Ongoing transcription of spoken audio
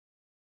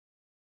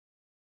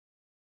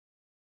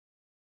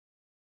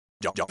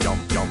Jump, jump,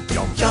 jump, jump,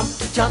 jump. Jump,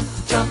 jump,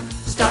 jump,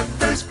 start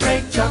first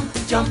grade. Jump,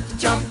 jump,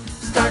 jump,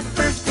 start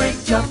first grade.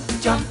 Jump,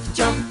 jump,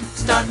 jump,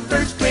 start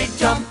first grade.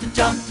 Jump,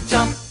 jump,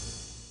 jump.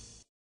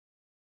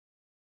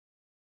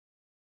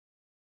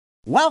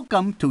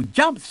 Welcome to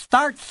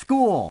Jumpstart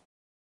School.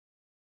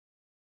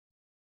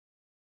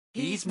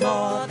 He's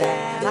more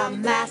than a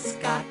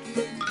mascot.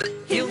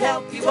 He'll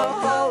help you a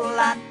whole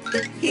lot.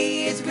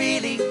 He is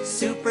really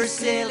super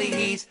silly.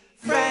 He's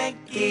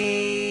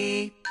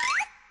Frankie.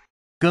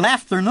 Good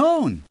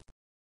afternoon.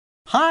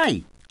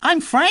 Hi,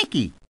 I'm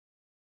Frankie.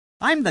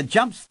 I'm the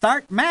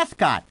Jumpstart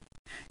mascot.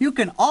 You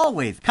can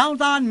always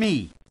count on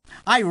me.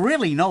 I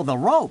really know the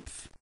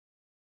ropes.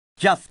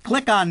 Just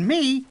click on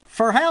me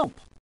for help.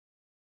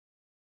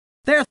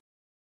 There's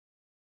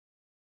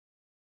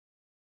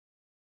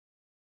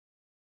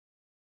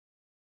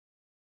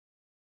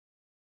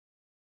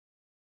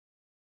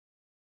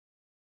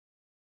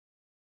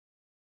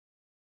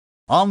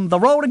on the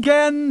road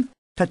again.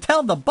 To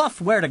tell the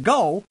bus where to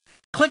go,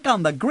 click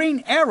on the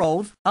green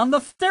arrows on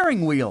the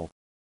steering wheel.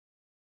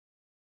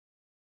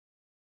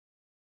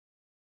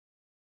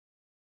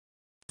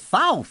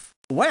 South,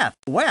 west,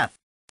 west,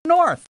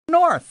 north,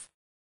 north.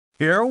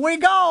 Here we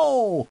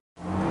go!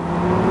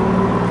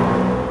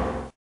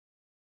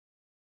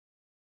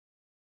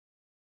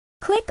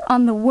 Click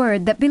on the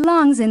word that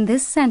belongs in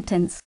this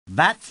sentence.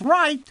 That's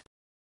right.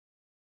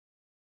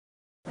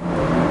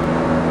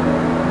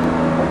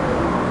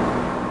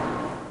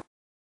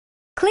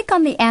 Click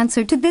on the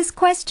answer to this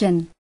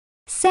question.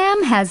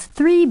 Sam has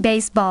 3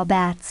 baseball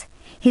bats.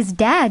 His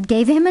dad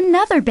gave him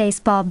another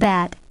baseball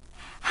bat.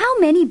 How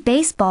many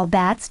baseball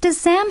bats does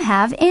Sam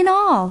have in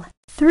all?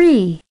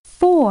 3,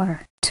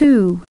 4,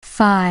 2,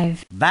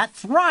 5.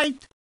 That's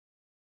right.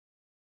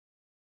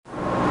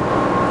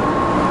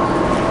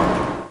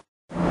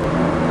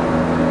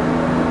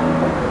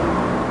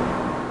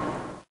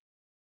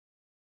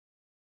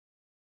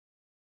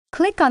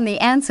 Click on the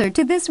answer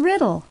to this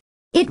riddle.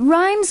 It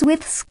rhymes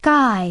with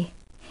sky.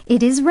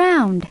 It is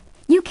round.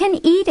 You can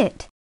eat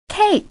it.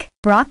 Cake,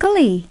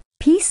 broccoli,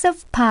 piece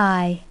of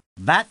pie.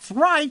 That's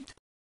right.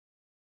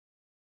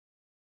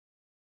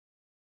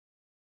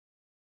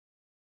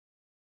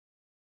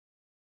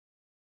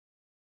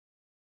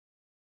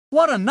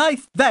 What a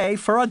nice day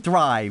for a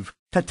drive.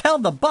 To tell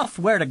the bus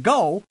where to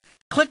go,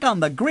 click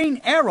on the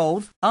green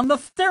arrows on the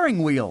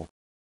steering wheel.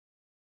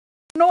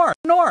 North,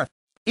 north,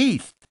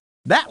 east.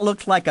 That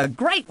looks like a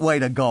great way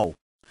to go.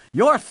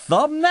 You're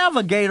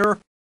sub-navigator.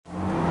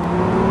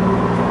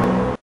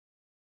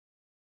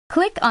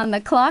 Click on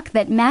the clock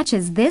that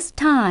matches this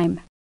time.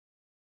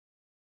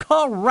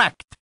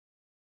 Correct.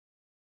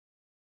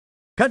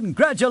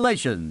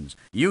 Congratulations.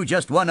 You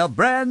just won a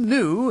brand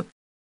new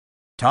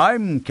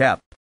time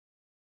cap.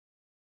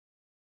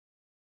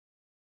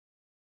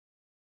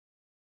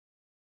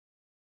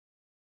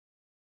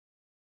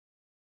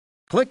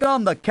 Click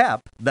on the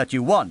cap that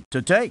you want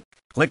to take.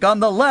 Click on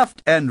the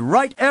left and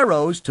right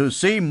arrows to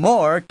see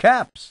more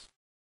caps.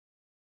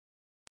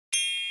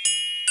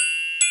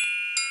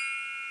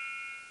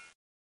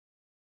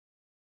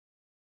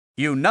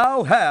 You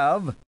now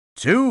have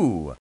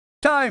 2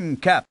 time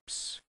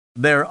caps.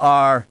 There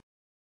are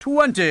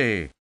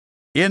 20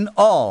 in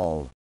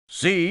all.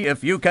 See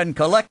if you can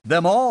collect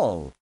them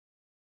all.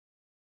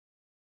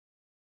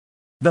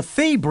 The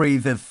sea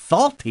breeze is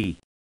salty.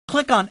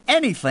 Click on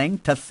anything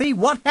to see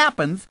what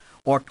happens,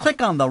 or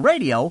click on the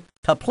radio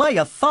to play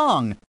a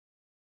song.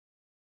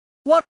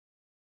 What?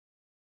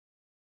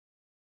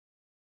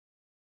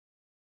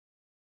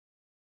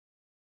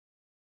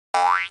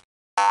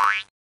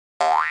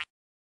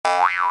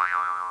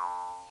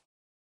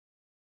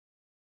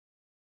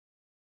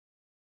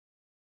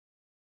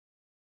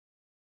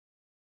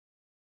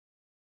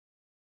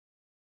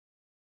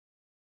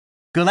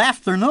 Good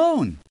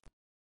afternoon.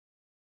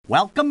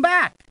 Welcome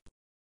back.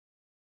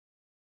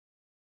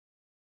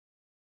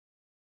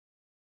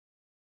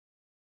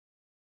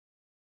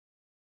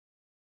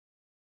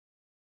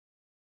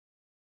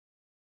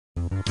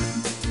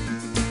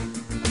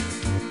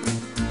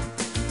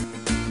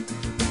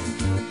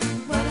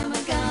 What am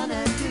I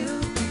gonna do?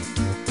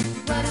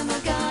 What am I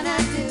gonna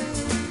do?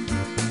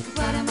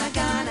 What am I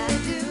gonna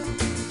do?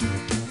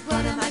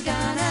 What am I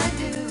gonna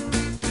do?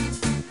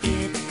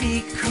 It'd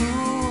be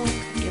cool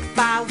if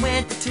I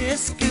went to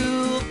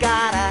school,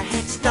 got a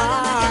head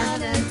start.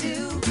 What am I gonna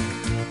do?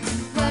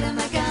 What am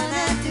I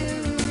gonna do?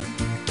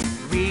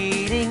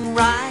 Reading,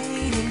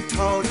 writing,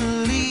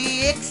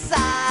 totally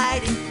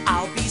exciting.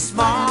 I'll be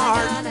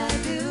smart. What am I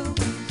gonna do?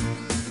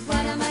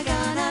 What am I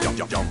gonna do?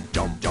 Jump,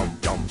 jump, jump,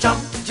 jump, jump. Jump,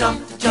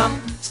 jump,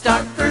 jump,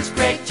 start